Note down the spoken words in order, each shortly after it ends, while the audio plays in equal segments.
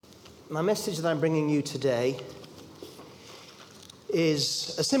My message that I'm bringing you today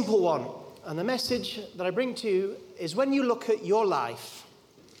is a simple one. And the message that I bring to you is when you look at your life,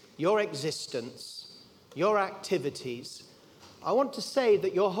 your existence, your activities, I want to say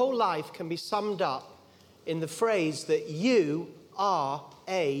that your whole life can be summed up in the phrase that you are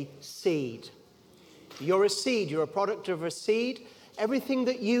a seed. You're a seed. You're a product of a seed. Everything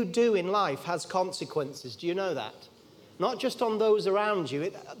that you do in life has consequences. Do you know that? Not just on those around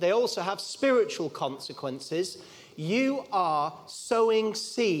you. They also have spiritual consequences. You are sowing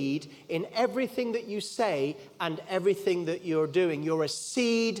seed in everything that you say and everything that you're doing. You're a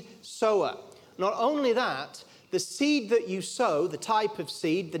seed sower. Not only that, the seed that you sow, the type of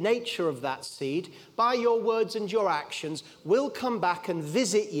seed, the nature of that seed, by your words and your actions, will come back and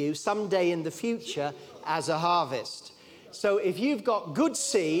visit you someday in the future as a harvest. So if you've got good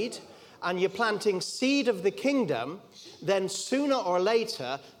seed and you're planting seed of the kingdom, then sooner or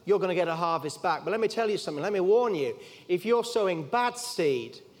later, you're going to get a harvest back. But let me tell you something. Let me warn you. If you're sowing bad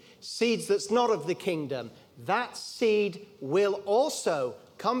seed, seeds that's not of the kingdom, that seed will also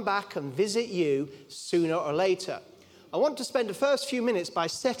come back and visit you sooner or later. I want to spend the first few minutes by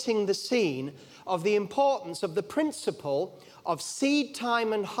setting the scene of the importance of the principle of seed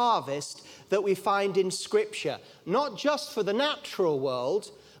time and harvest that we find in Scripture. Not just for the natural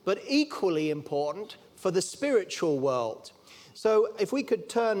world, but equally important for the spiritual world. So if we could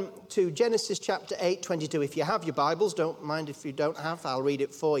turn to Genesis chapter 8:22. If you have your Bibles, don't mind if you don't have, I'll read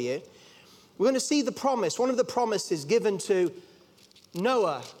it for you. We're going to see the promise, one of the promises given to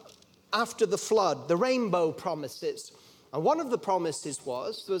Noah after the flood, the rainbow promises. And one of the promises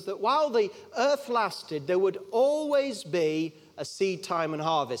was that while the earth lasted, there would always be a seed time and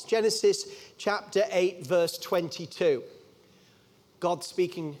harvest. Genesis chapter 8, verse 22. God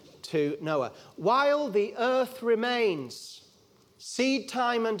speaking to Noah. While the earth remains, seed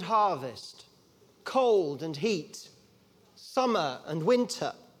time and harvest, cold and heat, summer and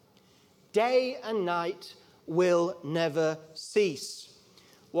winter, day and night will never cease.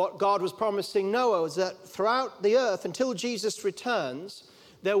 What God was promising Noah was that throughout the earth, until Jesus returns,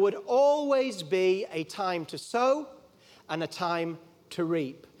 there would always be a time to sow and a time to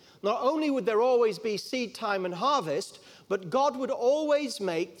reap. Not only would there always be seed time and harvest, but God would always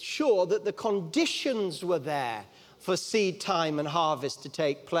make sure that the conditions were there for seed time and harvest to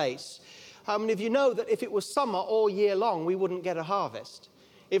take place. How many of you know that if it was summer all year long, we wouldn't get a harvest?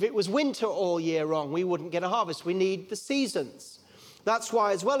 If it was winter all year long, we wouldn't get a harvest. We need the seasons. That's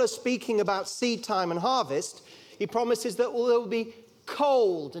why, as well as speaking about seed time and harvest, he promises that there will be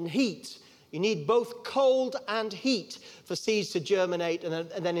cold and heat. You need both cold and heat for seeds to germinate and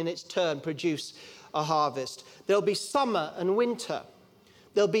then in its turn produce a harvest. There'll be summer and winter.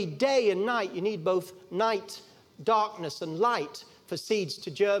 There'll be day and night. You need both night, darkness and light for seeds to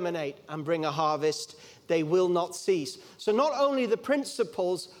germinate and bring a harvest. They will not cease. So not only the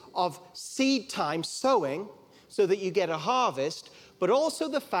principles of seed time, sowing, so that you get a harvest, but also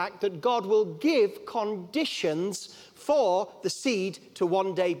the fact that God will give conditions for the seed to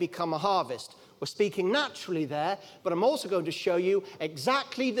one day become a harvest. We're speaking naturally there, but I'm also going to show you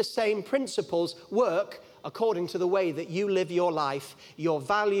exactly the same principles work according to the way that you live your life, your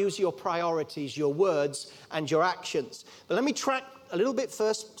values, your priorities, your words, and your actions. But let me track a little bit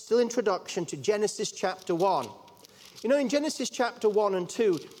first, still introduction to Genesis chapter 1. You know, in Genesis chapter 1 and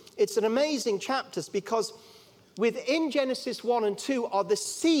 2, it's an amazing chapters because within Genesis 1 and 2 are the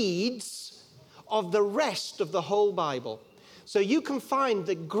seeds of the rest of the whole Bible. So you can find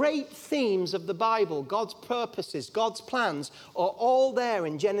the great themes of the Bible, God's purposes, God's plans, are all there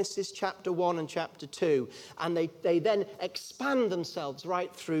in Genesis chapter 1 and chapter 2. And they then expand themselves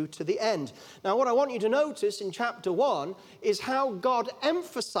right through to the end. Now, what I want you to notice in chapter 1 is how God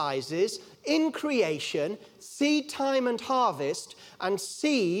emphasizes in creation seed time and harvest and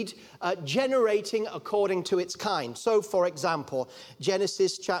seed generating according to its kind. So, for example,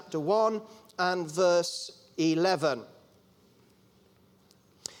 Genesis chapter 1 and verse 11.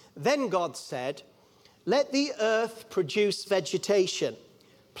 Then God said, "Let the earth produce vegetation,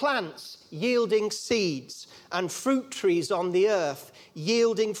 plants yielding seeds, and fruit trees on the earth,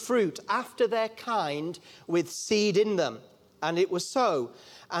 yielding fruit after their kind with seed in them." And it was so.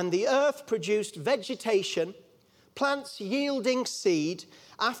 And the earth produced vegetation, plants yielding seed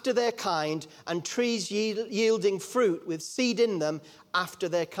after their kind, and trees yielding fruit with seed in them after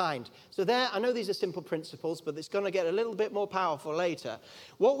their kind. So there, I know these are simple principles, but it's going to get a little bit more powerful later.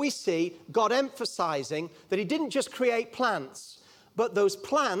 What we see, God emphasizing that he didn't just create plants, but those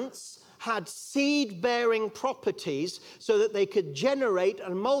plants had seed-bearing properties so that they could generate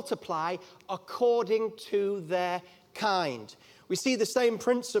and multiply according to their kind. We see the same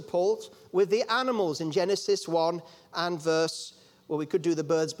principles with the animals in Genesis 1 and we could do the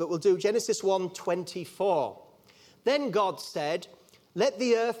birds, but we'll do Genesis 1:24. Then God said, "Let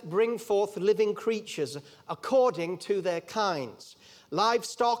the earth bring forth living creatures according to their kinds,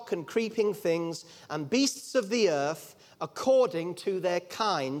 livestock and creeping things, and beasts of the earth according to their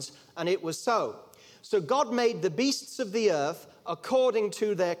kinds." And it was so. So God made the beasts of the earth according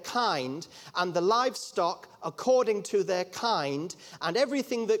to their kind, and the livestock according to their kind, and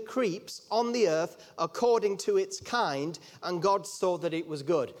everything that creeps on the earth according to its kind, and God saw that it was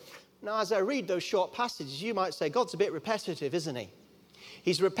good. Now, as I read those short passages, you might say, God's a bit repetitive, isn't he?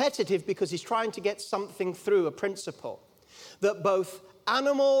 He's repetitive because he's trying to get something through, a principle, that both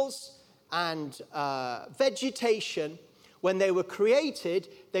animals and vegetation, when they were created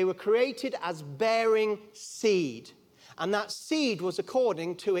as bearing seed. And that seed was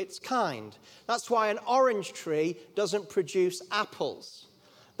according to its kind. That's why an orange tree doesn't produce apples.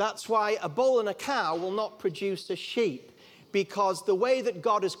 That's why a bull and a cow will not produce a sheep. Because the way that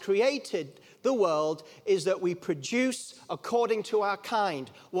God has created the world is that we produce according to our kind.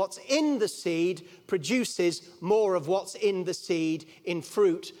 What's in the seed produces more of what's in the seed in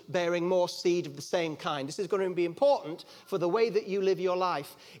fruit, bearing more seed of the same kind. This is going to be important for the way that you live your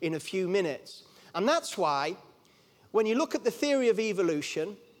life in a few minutes. And that's why when you look at the theory of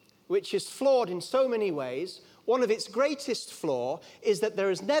evolution, which is flawed in so many ways, one of its greatest flaw is that there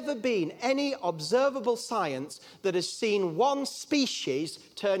has never been any observable science that has seen one species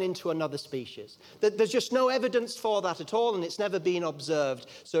turn into another species. There's just no evidence for that at all, and it's never been observed.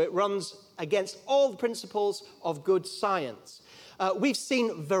 So it runs against all the principles of good science. We've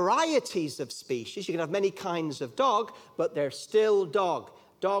seen varieties of species. You can have many kinds of dog, but they're still dog.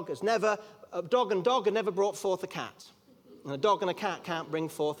 A dog and dog have never brought forth a cat. And a dog and a cat can't bring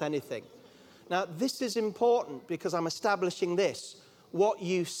forth anything. Now, this is important because I'm establishing this. What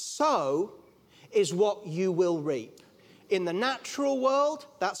you sow is what you will reap. In the natural world,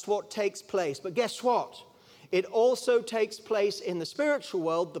 that's what takes place. But guess what? It also takes place in the spiritual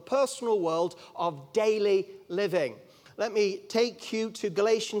world, the personal world of daily living. Let me take you to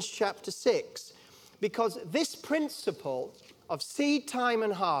Galatians chapter 6, because this principle of seed time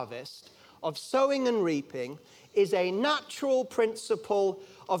and harvest, of sowing and reaping, is a natural principle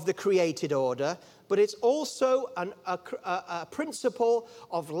of the created order, but it's also a principle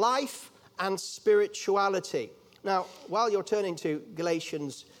of life and spirituality. Now, while you're turning to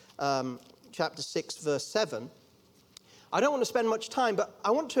Galatians chapter 6, verse 7, I don't want to spend much time, but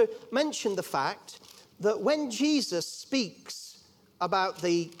I want to mention the fact that when Jesus speaks about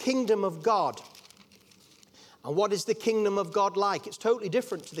the kingdom of God, and what is the kingdom of God like? It's totally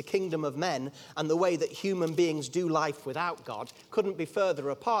different to the kingdom of men and the way that human beings do life without God. Couldn't be further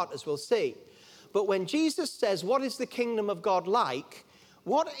apart, as we'll see. But when Jesus says, what is the kingdom of God like?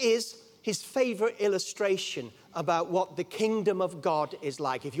 What is his favorite illustration about what the kingdom of God is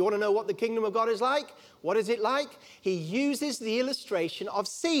like? If you want to know what the kingdom of God is like, what is it like? He uses the illustration of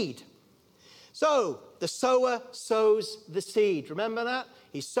seed. So, the sower sows the seed. Remember that?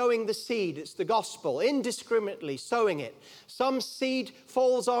 He's sowing the seed. It's the gospel, indiscriminately sowing it. Some seed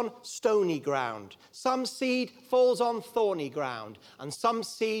falls on stony ground. Some seed falls on thorny ground. And some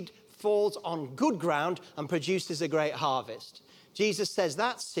seed falls on good ground and produces a great harvest. Jesus says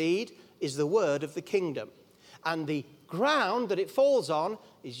that seed is the word of the kingdom. And the ground that it falls on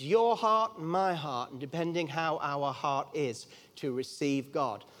is your heart and my heart, and depending how our heart is to receive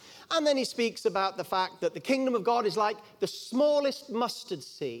God. And then he speaks about the fact that the kingdom of God is like the smallest mustard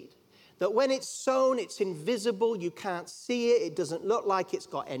seed. That when it's sown, it's invisible, you can't see it, it doesn't look like it's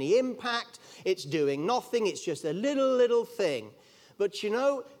got any impact, it's doing nothing, it's just a little thing. But you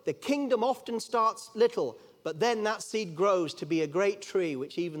know, the kingdom often starts little, but then that seed grows to be a great tree,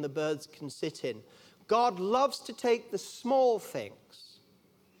 which even the birds can sit in. God loves to take the small things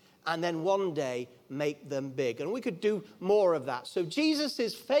and then one day make them big. And we could do more of that. So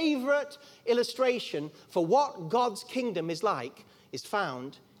Jesus' favorite illustration for what God's kingdom is like is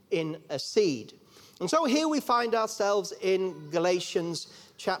found in a seed. And so here we find ourselves in Galatians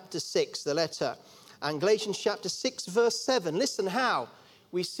chapter 6, the letter. And Galatians chapter 6, verse 7. Listen how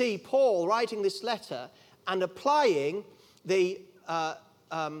we see Paul writing this letter and applying the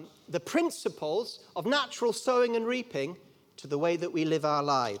principles of natural sowing and reaping to the way that we live our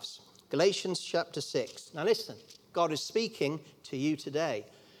lives. Galatians chapter 6. Now listen, God is speaking to you today.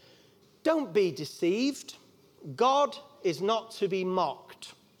 Don't be deceived. God is not to be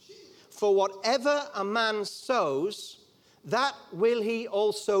mocked. For whatever a man sows, that will he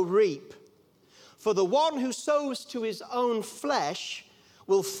also reap. For the one who sows to his own flesh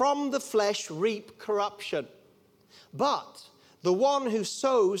will from the flesh reap corruption. But The one who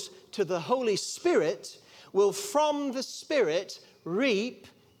sows to the Holy Spirit will from the Spirit reap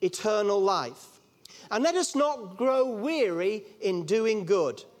eternal life. And let us not grow weary in doing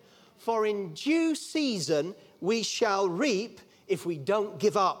good, for in due season we shall reap if we don't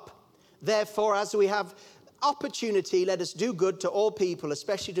give up. Therefore, as we have opportunity, let us do good to all people,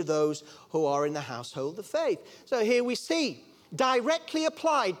 especially to those who are in the household of faith. So here we see, directly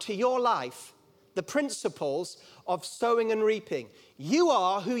applied to your life, the principles of sowing and reaping. You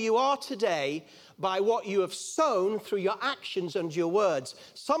are who you are today by what you have sown through your actions and your words.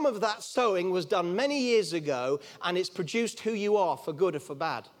 Some of that sowing was done many years ago, and it's produced who you are, for good or for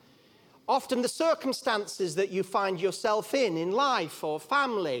bad. Often the circumstances that you find yourself in life or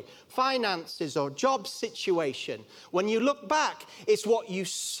family, finances or job situation, when you look back, it's what you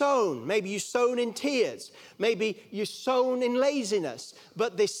sown. Maybe you sown in tears. Maybe you sown in laziness.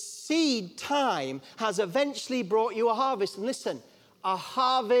 But this seed time has eventually brought you a harvest. And listen, a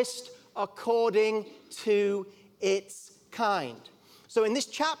harvest according to its kind. So in this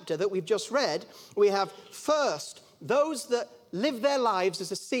chapter that we've just read, we have first those that live their lives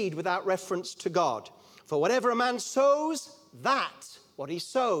as a seed without reference to God. For whatever a man sows, that, what he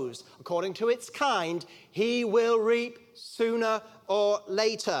sows, according to its kind, he will reap sooner or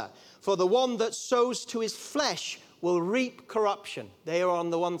later. For the one that sows to his flesh will reap corruption. They are on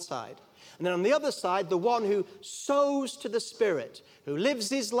the one side. And then on the other side, the one who sows to the Spirit, who lives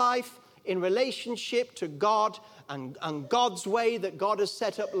his life in relationship to God and God's way that God has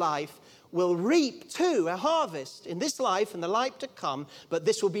set up life, will reap too a harvest in this life and the life to come, but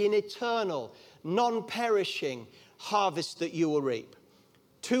this will be an eternal, non-perishing harvest that you will reap.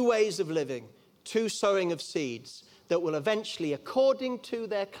 Two ways of living, two sowing of seeds that will eventually, according to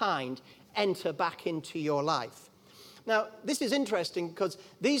their kind, enter back into your life. Now, this is interesting because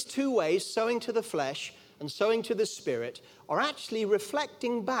these two ways, sowing to the flesh and sowing to the Spirit, are actually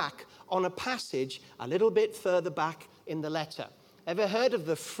reflecting back on a passage a little bit further back in the letter. Ever heard of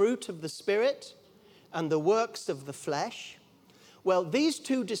the fruit of the Spirit and the works of the flesh? Well, these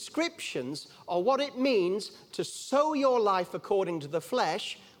two descriptions are what it means to sow your life according to the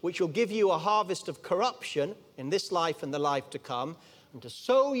flesh, which will give you a harvest of corruption in this life and the life to come, and to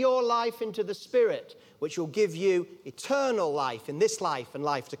sow your life into the Spirit, which will give you eternal life in this life and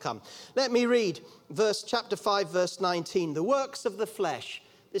life to come. Let me read chapter 5, verse 19. The works of the flesh.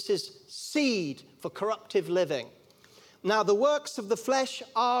 This is seed for corruptive living. Now the works of the flesh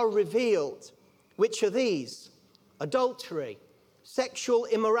are revealed, which are these: adultery, sexual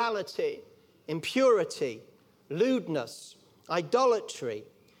immorality, impurity, lewdness, idolatry,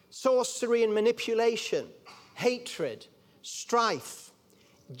 sorcery and manipulation, hatred, strife,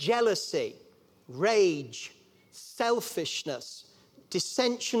 jealousy, rage, selfishness,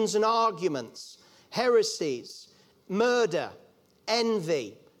 dissensions and arguments, heresies, murder,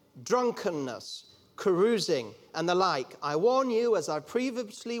 envy, drunkenness, carousing, and the like. I warn you, as I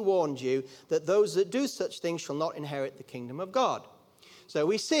previously warned you, that those that do such things shall not inherit the kingdom of God. So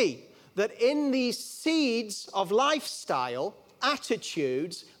we see that in these seeds of lifestyle,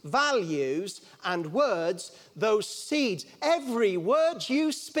 attitudes, values, and words, those seeds, every word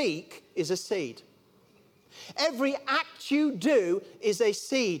you speak is a seed. Every act you do is a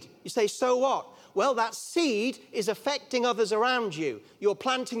seed. You say, so what? Well, that seed is affecting others around you. You're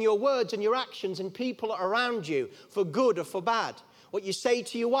planting your words and your actions in people around you for good or for bad. What you say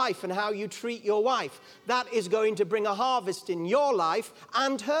to your wife and how you treat your wife, that is going to bring a harvest in your life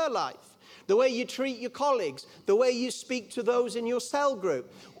and her life. The way you treat your colleagues, the way you speak to those in your cell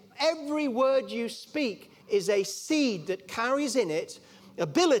group. Every word you speak is a seed that carries in it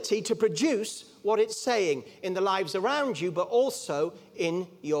ability to produce what it's saying in the lives around you, but also in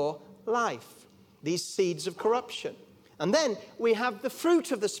your life. These seeds of corruption. And then we have the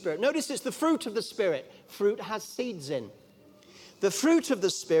fruit of the Spirit. Notice it's the fruit of the Spirit. Fruit has seeds in. The fruit of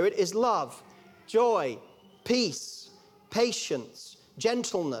the Spirit is love, joy, peace, patience,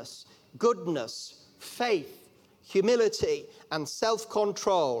 gentleness, goodness, faith, humility, and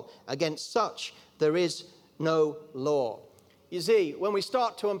self-control. Against such there is no law. You see, when we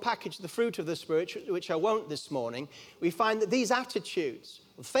start to unpackage the fruit of the Spirit, which I won't this morning, we find that these attitudes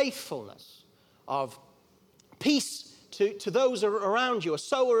of faithfulness, of peace to those around you, a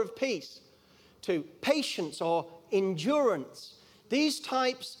sower of peace, to patience or endurance, these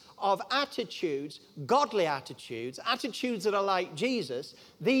types of attitudes, godly attitudes, attitudes that are like Jesus,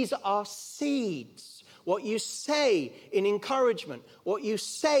 these are seeds. What you say in encouragement, what you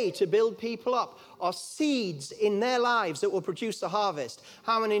say to build people up, are seeds in their lives that will produce a harvest.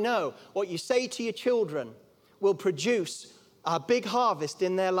 How many know what you say to your children will produce a big harvest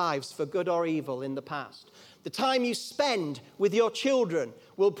in their lives for good or evil in the past? The time you spend with your children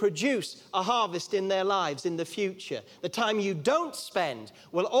will produce a harvest in their lives in the future. The time you don't spend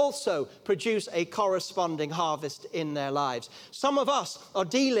will also produce a corresponding harvest in their lives. Some of us are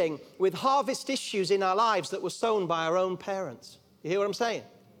dealing with harvest issues in our lives that were sown by our own parents. You hear what I'm saying?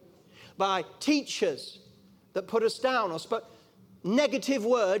 By teachers that put us down. But negative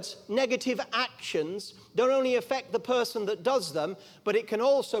words, negative actions don't only affect the person that does them, but it can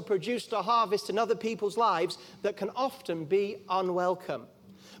also produce a harvest in other people's lives that can often be unwelcome.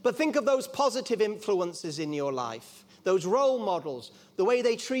 But think of those positive influences in your life, those role models, the way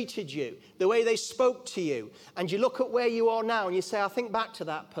they treated you, the way they spoke to you. And you look at where you are now and you say, I think back to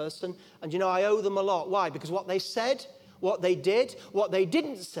that person and I owe them a lot. Why? Because what they said, what they did, what they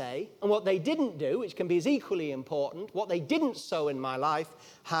didn't say, and what they didn't do, which can be as equally important, what they didn't sow in my life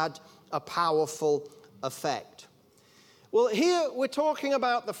had a powerful effect. Well, here we're talking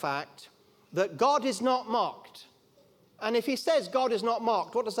about the fact that God is not mocked. And if he says God is not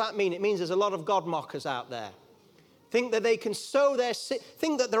mocked, what does that mean? It means there's a lot of God mockers out there. Think that they can sow their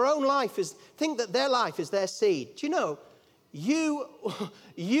think that their life is their seed. Do you know, you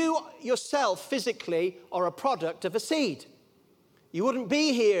yourself physically are a product of a seed. You wouldn't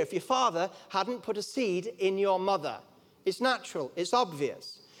be here if your father hadn't put a seed in your mother. It's natural, it's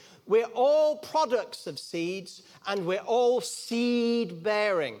obvious. We're all products of seeds and we're all seed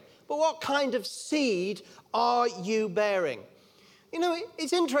bearing. But what kind of seed are you bearing?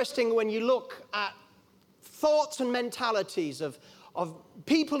 It's interesting when you look at thoughts and mentalities of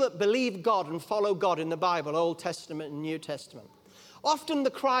people that believe God and follow God in the Bible, Old Testament and New Testament. Often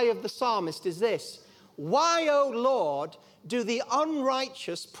the cry of the psalmist is this: why, O Lord, do the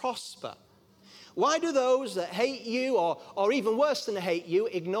unrighteous prosper? Why do those that hate you, or even worse than hate you,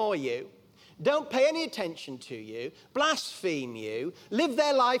 ignore you, don't pay any attention to you, blaspheme you, live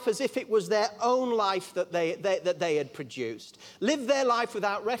their life as if it was their own life that they had produced, live their life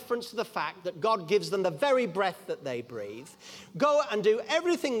without reference to the fact that God gives them the very breath that they breathe, go and do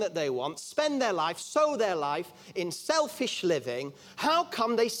everything that they want, spend their life, sow their life in selfish living? How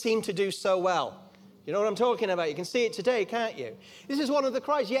come they seem to do so well? You know what I'm talking about? You can see it today, can't you? This is one of the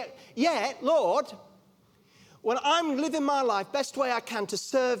cries. Yet, Lord, when I'm living my life best way I can to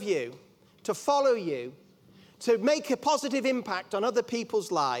serve you, to follow you, to make a positive impact on other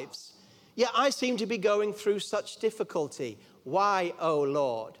people's lives, yet I seem to be going through such difficulty. Why, O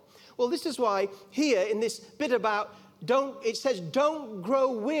Lord? Well, this is why here in this bit about it says, don't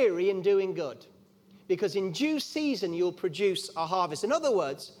grow weary in doing good, because in due season you'll produce a harvest. In other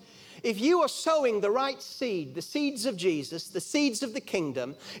words, if you are sowing the right seed, the seeds of Jesus, the seeds of the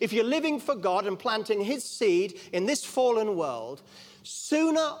kingdom, if you're living for God and planting his seed in this fallen world,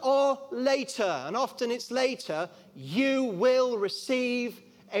 sooner or later, and often it's later, you will receive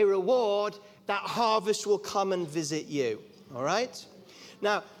a reward. That harvest will come and visit you. All right?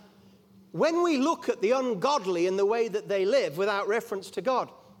 Now, when we look at the ungodly and the way that they live without reference to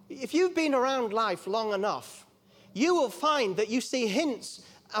God, if you've been around life long enough, you will find that you see hints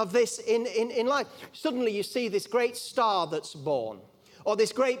of this in life. Suddenly you see this great star that's born, or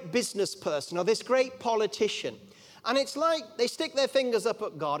this great business person, or this great politician. And it's like they stick their fingers up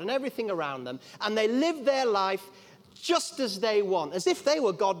at God and everything around them, and they live their life just as they want, as if they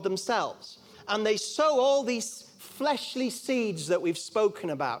were God themselves. And they sow all these fleshly seeds that we've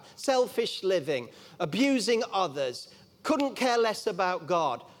spoken about: selfish living, abusing others, couldn't care less about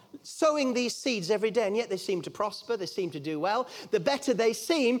God, sowing these seeds every day, and yet they seem to prosper, they seem to do well. The better they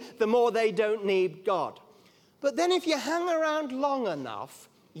seem, the more they don't need God. But then if you hang around long enough,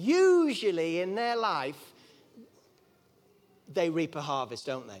 usually in their life, they reap a harvest,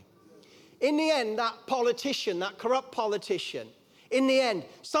 don't they? In the end, that politician, that corrupt politician, in the end,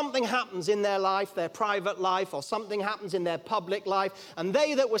 something happens in their life, their private life, or something happens in their public life, and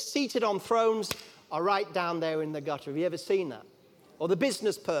they that were seated on thrones are right down there in the gutter. Have you ever seen that? Or the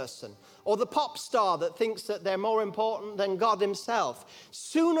business person, or the pop star that thinks that they're more important than God himself.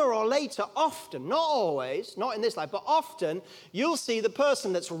 Sooner or later, often, not always, not in this life, but often, you'll see the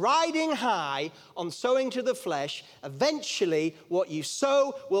person that's riding high on sowing to the flesh. Eventually, what you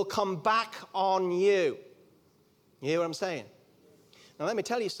sow will come back on you. You hear what I'm saying? Now, let me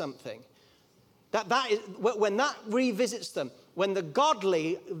tell you something. That is, when that revisits them, when the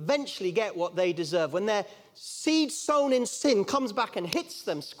godly eventually get what they deserve, when their seed sown in sin comes back and hits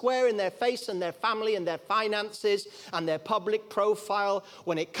them square in their face and their family and their finances and their public profile,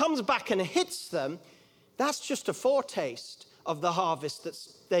 when it comes back and hits them, that's just a foretaste of the harvest that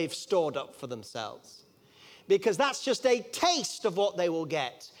they've stored up for themselves. Because that's just a taste of what they will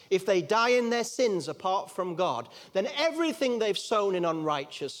get. If they die in their sins apart from God, then everything they've sown in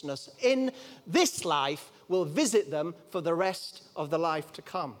unrighteousness in this life will visit them for the rest of the life to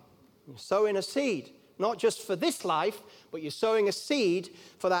come. You're sowing a seed, not just for this life, but you're sowing a seed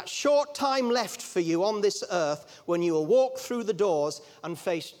for that short time left for you on this earth when you will walk through the doors and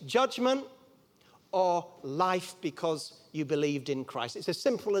face judgment or life because you believed in Christ. It's as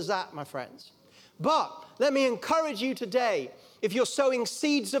simple as that, my friends. But let me encourage you today, if you're sowing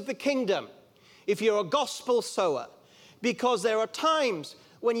seeds of the kingdom, if you're a gospel sower, because there are times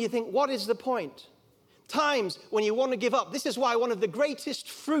when you think, what is the point? Times when you want to give up. This is why one of the greatest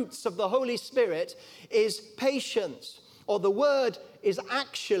fruits of the Holy Spirit is patience, or the word is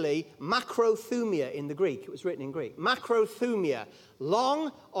actually macrothumia in the Greek. It was written in Greek. Macrothumia,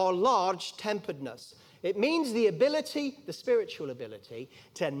 long or large temperedness. It means the ability, the spiritual ability,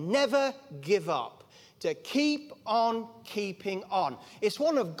 to never give up, to keep on keeping on. It's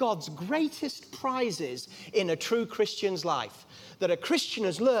one of God's greatest prizes in a true Christian's life, that a Christian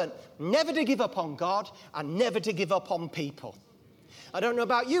has learned never to give up on God and never to give up on people. I don't know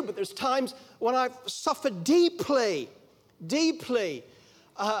about you, but there's times when I've suffered deeply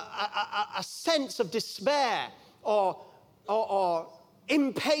a sense of despair or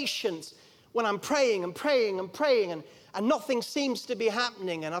impatience when I'm praying and nothing seems to be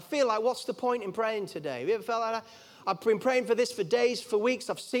happening, and I feel like, what's the point in praying today? Have you ever felt like that? I've been praying for this for days, for weeks.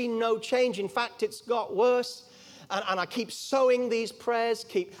 I've seen no change. In fact, it's got worse. And I keep sowing these prayers,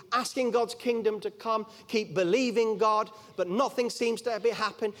 keep asking God's kingdom to come, keep believing God, but nothing seems to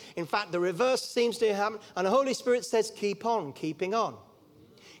happen. In fact, the reverse seems to happen. And the Holy Spirit says, keep on keeping on.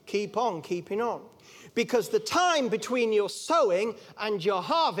 Keep on keeping on. Because the time between your sowing and your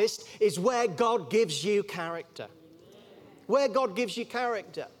harvest is where God gives you character. Where God gives you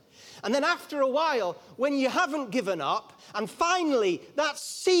character. And then after a while, when you haven't given up, and finally that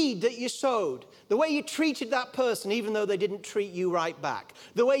seed that you sowed, the way you treated that person even though they didn't treat you right back,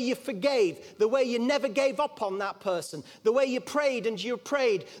 the way you forgave, the way you never gave up on that person, the way you prayed and you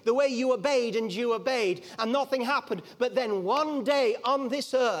prayed, the way you obeyed and you obeyed, and nothing happened. But then one day on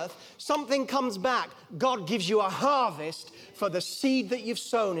this earth, something comes back. God gives you a harvest for the seed that you've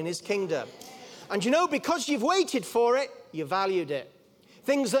sown in his kingdom. And you know, because you've waited for it, you valued it.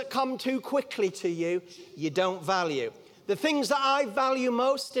 Things that come too quickly to you, you don't value. The things that I value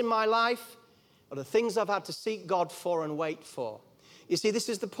most in my life are the things I've had to seek God for and wait for. You see, this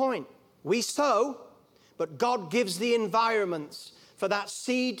is the point. We sow, but God gives the environments for that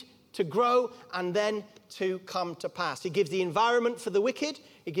seed to grow and then to come to pass. He gives the environment for the wicked.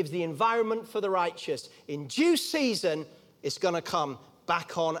 He gives the environment for the righteous. In due season, it's going to come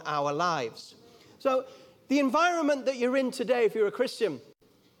back on our lives. So the environment that you're in today, if you're a Christian,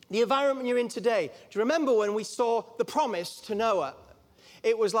 the environment you're in today, do you remember when we saw the promise to Noah?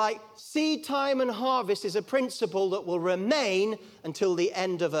 It was like seed time and harvest is a principle that will remain until the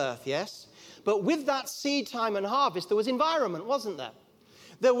end of earth, yes? But with that seed time and harvest, there was environment, wasn't there?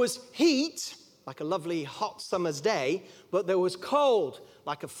 There was heat, like a lovely hot summer's day, but there was cold,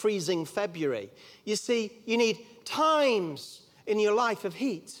 like a freezing February. You see, you need times in your life of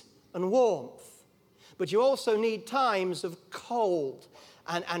heat and warmth, but you also need times of cold,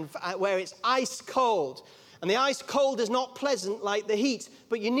 and where it's ice cold. And the ice cold is not pleasant like the heat,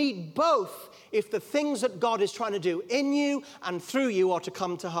 but you need both if the things that God is trying to do in you and through you are to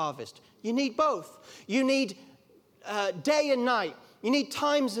come to harvest. You need both. You need day and night. You need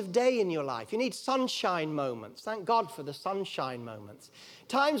times of day in your life. You need sunshine moments. Thank God for the sunshine moments.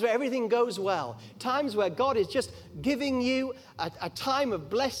 Times where everything goes well. Times where God is just giving you a time of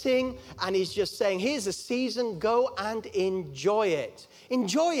blessing, and he's just saying, here's a season, go and enjoy it.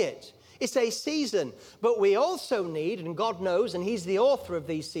 Enjoy it. It's a season. But we also need, and God knows, and he's the author of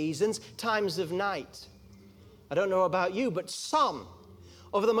these seasons, times of night. I don't know about you, but some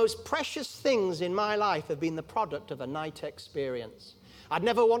of the most precious things in my life have been the product of a night experience. I'd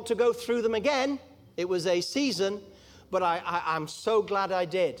never want to go through them again. It was a season, but I'm so glad I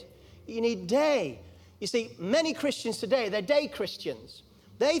did. You need day. You see, many Christians today, they're day Christians.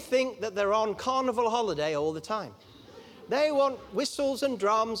 They think that they're on carnival holiday all the time. They want whistles and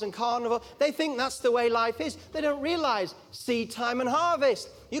drums and carnival. They think that's the way life is. They don't realize seed time and harvest.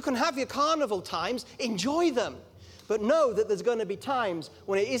 You can have your carnival times, enjoy them. But know that there's going to be times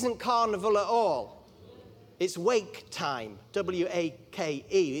when it isn't carnival at all. It's wake time,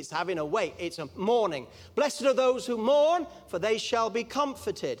 W-A-K-E. It's having a wake. It's a mourning. Blessed are those who mourn, for they shall be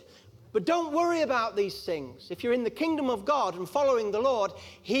comforted. But don't worry about these things. If you're in the kingdom of God and following the Lord,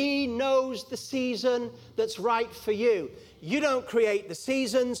 he knows the season that's right for you. You don't create the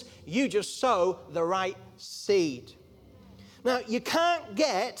seasons. You just sow the right seed. Now, you can't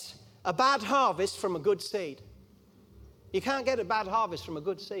get a bad harvest from a good seed. You can't get a bad harvest from a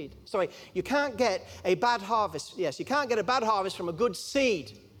good seed. Sorry, you can't get a bad harvest. Yes, you can't get a bad harvest from a good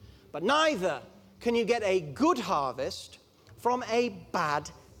seed. But neither can you get a good harvest from a bad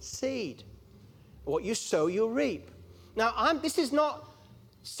seed. What you sow, you'll reap. Now, this is not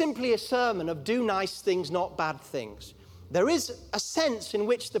simply a sermon of do nice things, not bad things. There is a sense in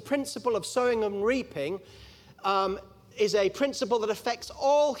which the principle of sowing and reaping is a principle that affects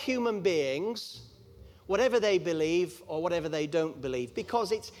all human beings, whatever they believe or whatever they don't believe,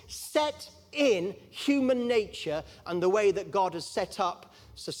 because it's set in human nature and the way that God has set up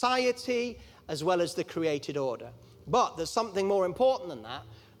society as well as the created order. But there's something more important than that.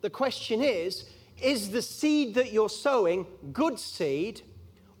 The question is the seed that you're sowing good seed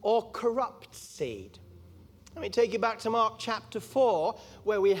or corrupt seed? Let me take you back to Mark chapter 4,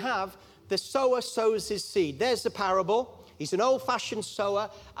 where we have the sower sows his seed. There's the parable. He's an old-fashioned sower,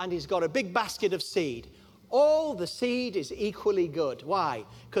 and he's got a big basket of seed. All the seed is equally good. Why?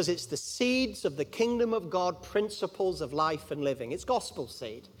 Because it's the seeds of the kingdom of God, principles of life and living. It's gospel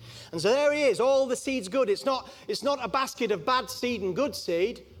seed. And so there he is. All the seed's good. It's not a basket of bad seed and good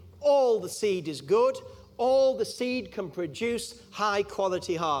seed. All the seed is good. All the seed can produce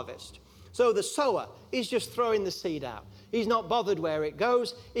high-quality harvest. So the sower is just throwing the seed out. He's not bothered where it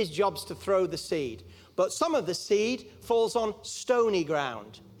goes. His job's to throw the seed. But some of the seed falls on stony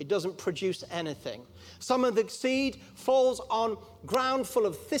ground. It doesn't produce anything. Some of the seed falls on ground full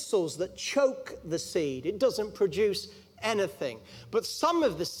of thistles that choke the seed. It doesn't produce anything. But some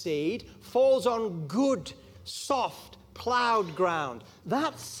of the seed falls on good, soft, plowed ground.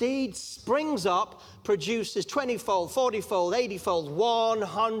 That seed springs up, produces 20-fold, 40-fold, 80-fold,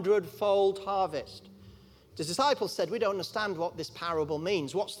 100-fold harvest. The disciples said, we don't understand what this parable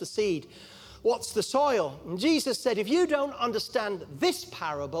means. What's the seed? What's the soil? And Jesus said, if you don't understand this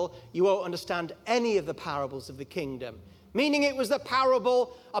parable, you won't understand any of the parables of the kingdom. Meaning it was the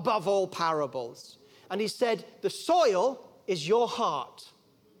parable above all parables. And he said, the soil is your heart.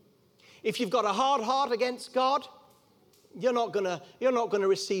 If you've got a hard heart against God, you're not going to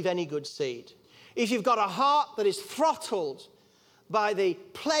receive any good seed. If you've got a heart that is throttled by the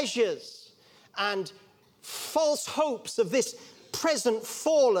pleasures and false hopes of this present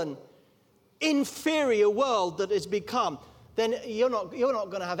fallen, inferior world that has become, then you're not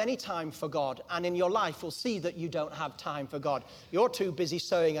going to have any time for God. And in your life, we'll see that you don't have time for God. You're too busy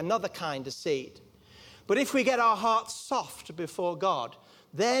sowing another kind of seed. But if we get our hearts soft before God,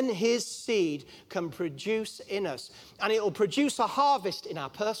 then his seed can produce in us. And it will produce a harvest in our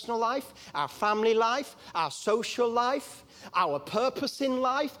personal life, our family life, our social life, our purpose in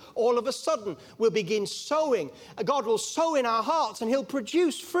life. All of a sudden, we'll begin sowing. God will sow in our hearts and he'll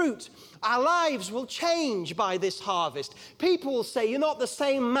produce fruit. Our lives will change by this harvest. People will say, you're not the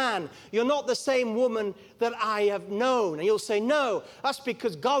same man. You're not the same woman that I have known. And you'll say, no, that's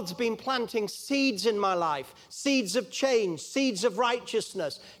because God's been planting seeds in my life. Seeds of change, seeds of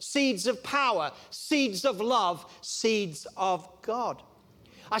righteousness, seeds of power, seeds of love, seeds of God.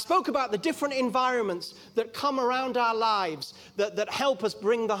 I spoke about the different environments that come around our lives that help us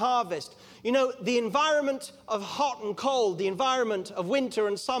bring the harvest. You know, the environment of hot and cold, the environment of winter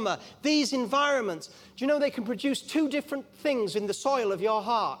and summer, these environments, do you know they can produce two different things in the soil of your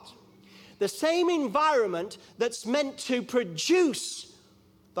heart? The same environment that's meant to produce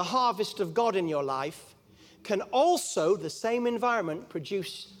the harvest of God in your life can also, the same environment,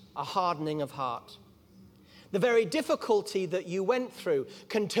 produce a hardening of heart. The very difficulty that you went through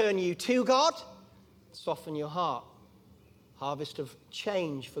can turn you to God, soften your heart. Harvest of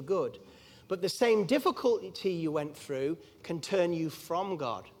change for good. But the same difficulty you went through can turn you from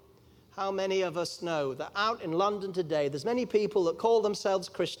God. How many of us know that out in London today, there's many people that call themselves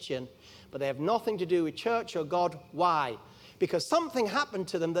Christian, but they have nothing to do with church or God. Why? Because something happened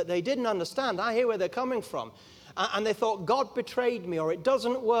to them that they didn't understand. I hear where they're coming from. And they thought, God betrayed me, or it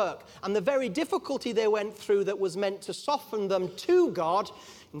doesn't work. And the very difficulty they went through that was meant to soften them to God,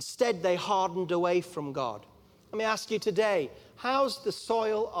 instead they hardened away from God. Let me ask you today, how's the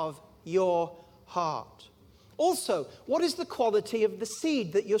soil of your heart? Also, what is the quality of the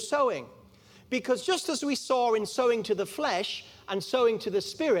seed that you're sowing? Because just as we saw in sowing to the flesh and sowing to the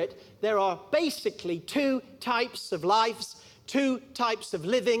spirit, there are basically two types of lives, two types of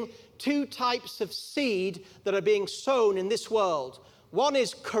living, two types of seed that are being sown in this world. One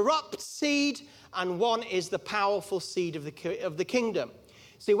is corrupt seed, and one is the powerful seed of the kingdom.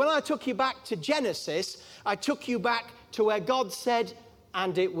 See, when I took you back to Genesis, I took you back to where God said,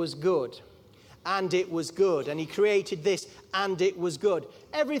 and it was good. And it was good. And he created this, and it was good.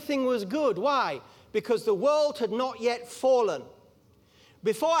 Everything was good. Why? Because the world had not yet fallen.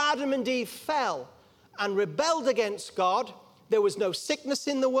 Before Adam and Eve fell, and rebelled against God, there was no sickness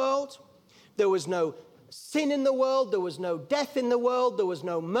in the world, there was no sin in the world, there was no death in the world, there was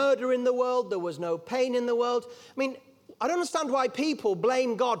no murder in the world, there was no pain in the world. I mean, I don't understand why people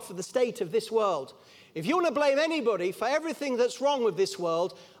blame God for the state of this world. If you want to blame anybody for everything that's wrong with this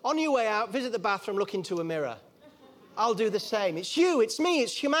world, on your way out, visit the bathroom, look into a mirror. I'll do the same. It's you, it's me,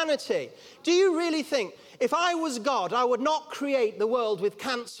 it's humanity. Do you really think, if I was God, I would not create the world with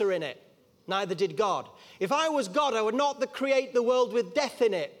cancer in it? Neither did God. If I was God, I would not create the world with death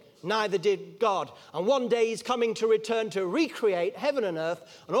in it. Neither did God. And one day he's coming to return to recreate heaven and earth,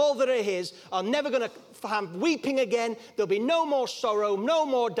 and all that are his are never going to have weeping again. There'll be no more sorrow, no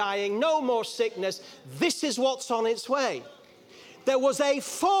more dying, no more sickness. This is what's on its way. There was a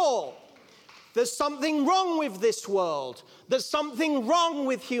fall. There's something wrong with this world. There's something wrong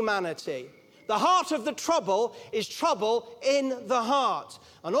with humanity. The heart of the trouble is trouble in the heart.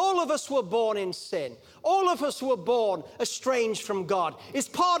 And all of us were born in sin. All of us were born estranged from God. It's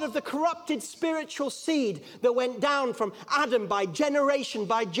part of the corrupted spiritual seed that went down from Adam by generation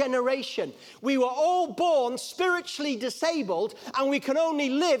by generation. We were all born spiritually disabled, and we can only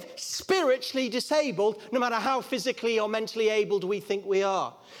live spiritually disabled no matter how physically or mentally abled we think we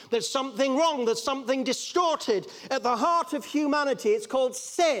are. There's something wrong, there's something distorted at the heart of humanity. It's called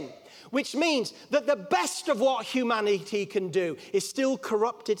sin, which means that the best of what humanity can do is still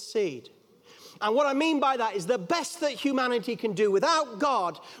corrupted seed. And what I mean by that is the best that humanity can do without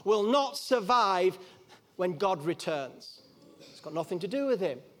God will not survive when God returns. It's got nothing to do with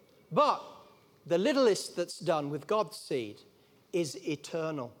him. But the littlest that's done with God's seed is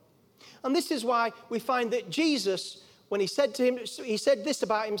eternal. And this is why we find that Jesus, when he said to him, he said this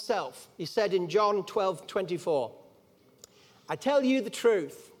about himself. He said in John 12:24, I tell you the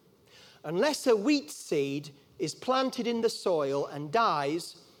truth, unless a wheat seed is planted in the soil and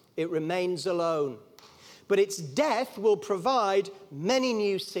dies, it remains alone. But its death will provide many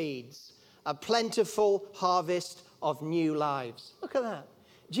new seeds, a plentiful harvest of new lives. Look at that.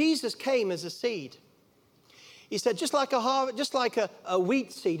 Jesus came as a seed. He said, just like a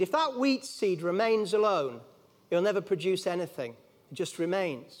wheat seed, if that wheat seed remains alone, it'll never produce anything. It just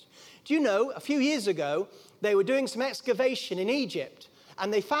remains. Do you know, a few years ago, they were doing some excavation in Egypt,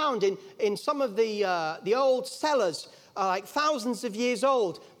 and they found in some of the old cellars, like thousands of years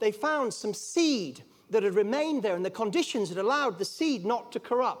old, they found some seed that had remained there, and the conditions had allowed the seed not to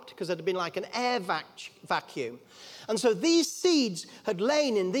corrupt because it had been like an air vacuum. And so these seeds had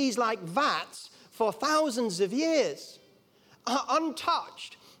lain in these like vats for thousands of years,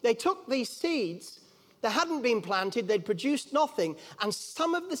 untouched. They took these seeds, they hadn't been planted, they'd produced nothing, and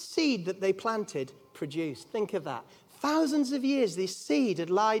some of the seed that they planted produced. Think of that. Thousands of years, this seed had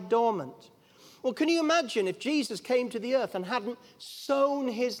lied dormant. Well, can you imagine if Jesus came to the earth and hadn't sown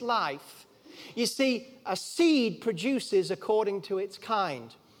his life? You see, a seed produces according to its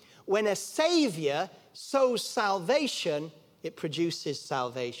kind. When a savior sows salvation, it produces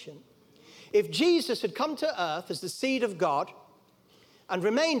salvation. If Jesus had come to earth as the seed of God and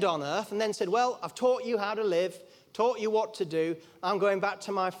remained on earth and then said, well, I've taught you how to live, taught you what to do, I'm going back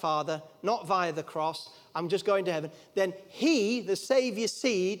to my Father, not via the cross, I'm just going to heaven, then he, the Savior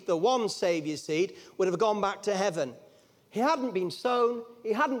seed, the one Savior seed, would have gone back to heaven. He hadn't been sown,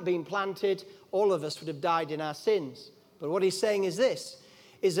 he hadn't been planted, all of us would have died in our sins. But what he's saying is this,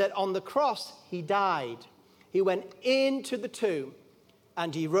 is that on the cross, he died. He went into the tomb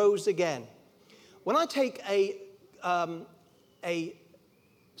and he rose again. When I take a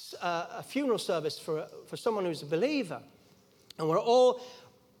funeral service for someone who's a believer, and we're all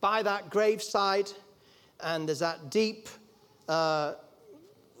by that graveside, and there's that deep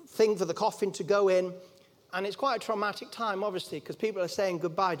thing for the coffin to go in, and it's quite a traumatic time, obviously, because people are saying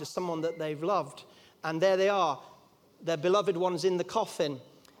goodbye to someone that they've loved, and there they are, their beloved one's in the coffin,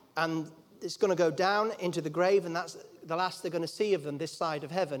 and it's going to go down into the grave, and that's the last they're going to see of them this side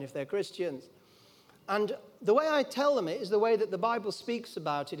of heaven if they're Christians. And the way I tell them it is the way that the Bible speaks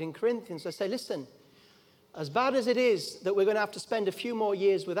about it in Corinthians. I say, listen, as bad as it is that we're going to have to spend a few more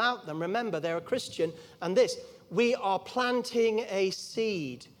years without them, remember, they're a Christian, and this, we are planting a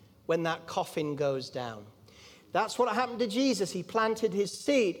seed when that coffin goes down. That's what happened to Jesus. He planted his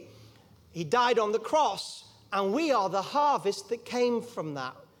seed. He died on the cross, and we are the harvest that came from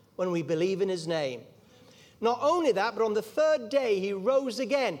that when we believe in his name. Not only that, but on the third day, he rose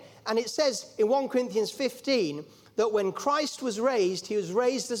again. And it says in 1 Corinthians 15 that when Christ was raised, he was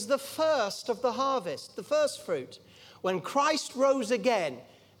raised as the first of the harvest, the first fruit. When Christ rose again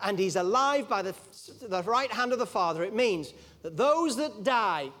and he's alive by the right hand of the Father, it means that those that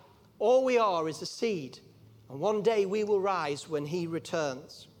die, all we are is a seed. And one day we will rise when he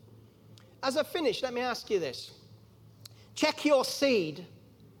returns. as I finish, let me ask you this. Check your seed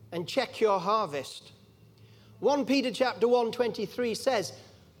and check your harvest. 1 Peter chapter 1:23 says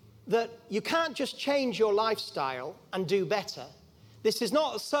that you can't just change your lifestyle and do better. This is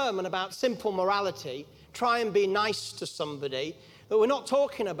not a sermon about simple morality. Try and be nice to somebody. But we're not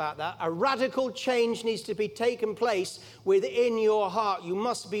talking about that. A radical change needs to be taken place within your heart. You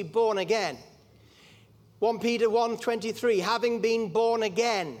must be born again. 1 Peter 1:23, having been born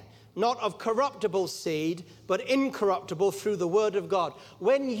again, not of corruptible seed, but incorruptible through the word of God.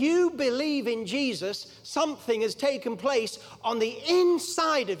 When you believe in Jesus, something has taken place on the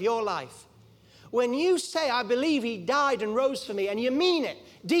inside of your life. When you say, I believe he died and rose for me, and you mean it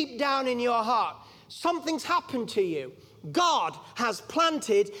deep down in your heart, something's happened to you. God has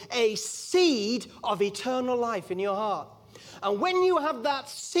planted a seed of eternal life in your heart. And when you have that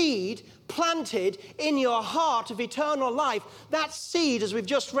seed planted in your heart of eternal life, that seed, as we've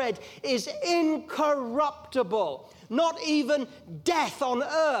just read, is incorruptible. Not even death on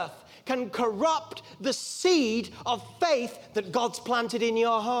earth can corrupt the seed of faith that God's planted in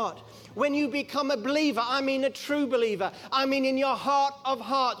your heart. When you become a believer, I mean a true believer, I mean in your heart of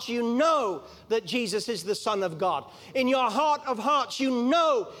hearts, you know that Jesus is the Son of God. In your heart of hearts, you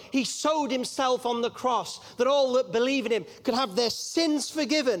know he sowed himself on the cross, that all that believe in him could have their sins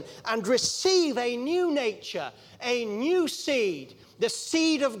forgiven and receive a new nature, a new seed, the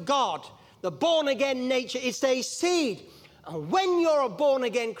seed of God, the born-again nature. It's a seed. And when you're a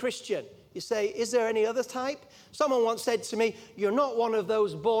born-again Christian, you say, is there any other type? Someone once said to me, you're not one of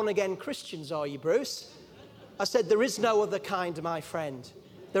those born-again Christians, are you, Bruce? I said, there is no other kind, my friend.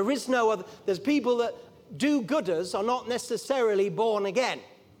 There is no other. There's people that do-gooders are not necessarily born again.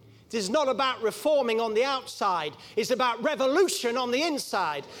 It is not about reforming on the outside. It's about revolution on the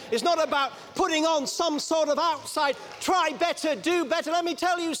inside. It's not about putting on some sort of outside, try better, do better. Let me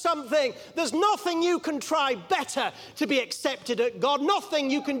tell you something. There's nothing you can try better to be accepted at God. Nothing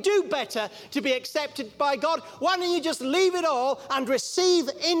you can do better to be accepted by God. Why don't you just leave it all and receive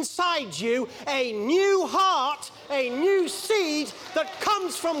inside you a new heart, a new seed that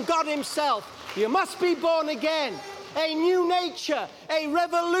comes from God himself. You must be born again. A new nature, a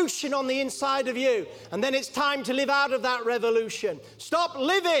revolution on the inside of you. And then it's time to live out of that revolution. Stop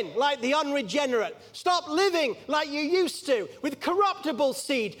living like the unregenerate. Stop living like you used to, with corruptible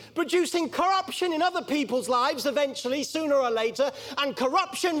seed, producing corruption in other people's lives eventually, sooner or later, and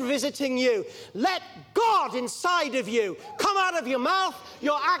corruption visiting you. Let God inside of you come out of your mouth,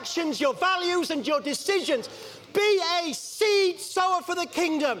 your actions, your values, and your decisions. Be a seed sower for the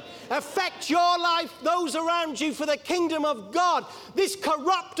kingdom. Affect your life, those around you, for the kingdom of God. This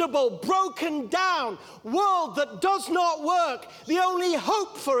corruptible, broken down world that does not work, the only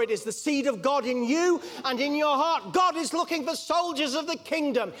hope for it is the seed of God in you and in your heart. God is looking for soldiers of the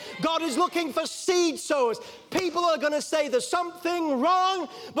kingdom. God is looking for seed sowers. People are going to say there's something wrong,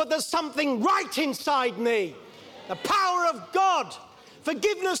 but there's something right inside me. The power of God,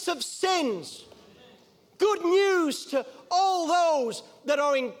 forgiveness of sins, good news to all those that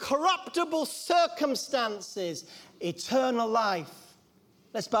are in corruptible circumstances, eternal life.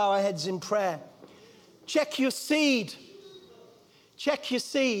 Let's bow our heads in prayer. Check your seed. Check your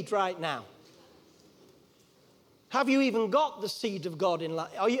seed right now. Have you even got the seed of God in life?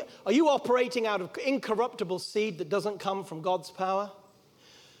 Are you operating out of incorruptible seed that doesn't come from God's power?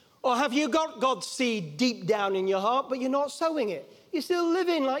 Or have you got God's seed deep down in your heart, but you're not sowing it? You're still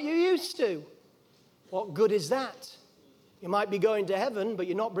living like you used to. What good is that? You might be going to heaven, but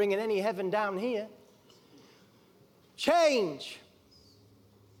you're not bringing any heaven down here. Change.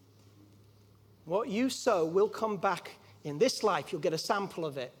 What you sow will come back in this life. You'll get a sample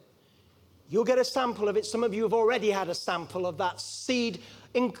of it. You'll get a sample of it. Some of you have already had a sample of that seed,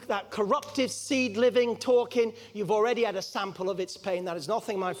 that corruptive seed living, talking. You've already had a sample of its pain. That is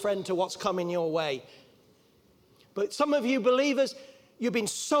nothing, my friend, to what's coming your way. But some of you believers, you've been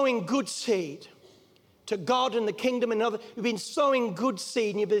sowing good seed to God and the kingdom and other. You've been sowing good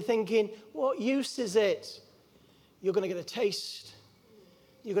seed and you've been thinking, what use is it? You're going to get a taste.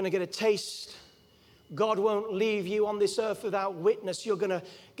 You're going to get a taste. God won't leave you on this earth without witness. You're going to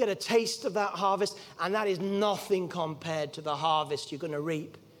get a taste of that harvest, and that is nothing compared to the harvest you're going to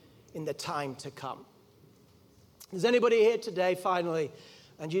reap in the time to come. Is anybody here today, finally,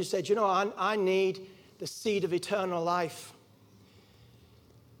 and you said, you know, I need the seed of eternal life.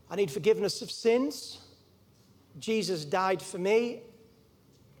 I need forgiveness of sins. Jesus died for me,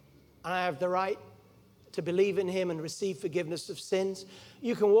 and I have the right to believe in him and receive forgiveness of sins.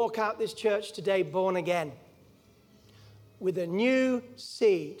 You can walk out this church today born again with a new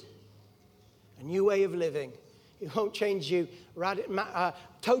seed, a new way of living. It won't change you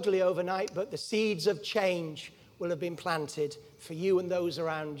totally overnight, but the seeds of change will have been planted for you and those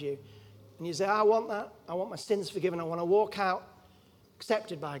around you. And you say, I want that. I want my sins forgiven. I want to walk out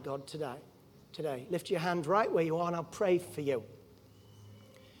accepted by God today. Lift your hand right where you are and I'll pray for you.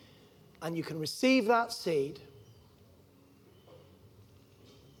 And you can receive that seed.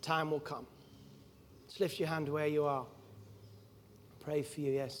 Time will come. Just lift your hand where you are. Pray for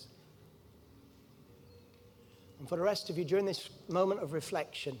you, yes. And for the rest of you, during this moment of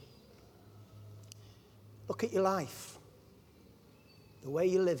reflection, look at your life, the way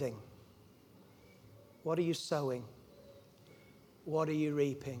you're living. What are you sowing? What are you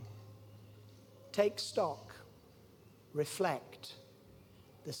reaping? Take stock. Reflect.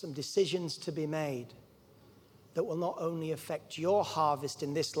 There's some decisions to be made that will not only affect your harvest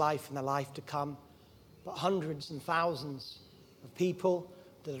in this life and the life to come, but hundreds and thousands of people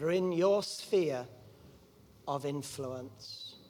that are in your sphere of influence.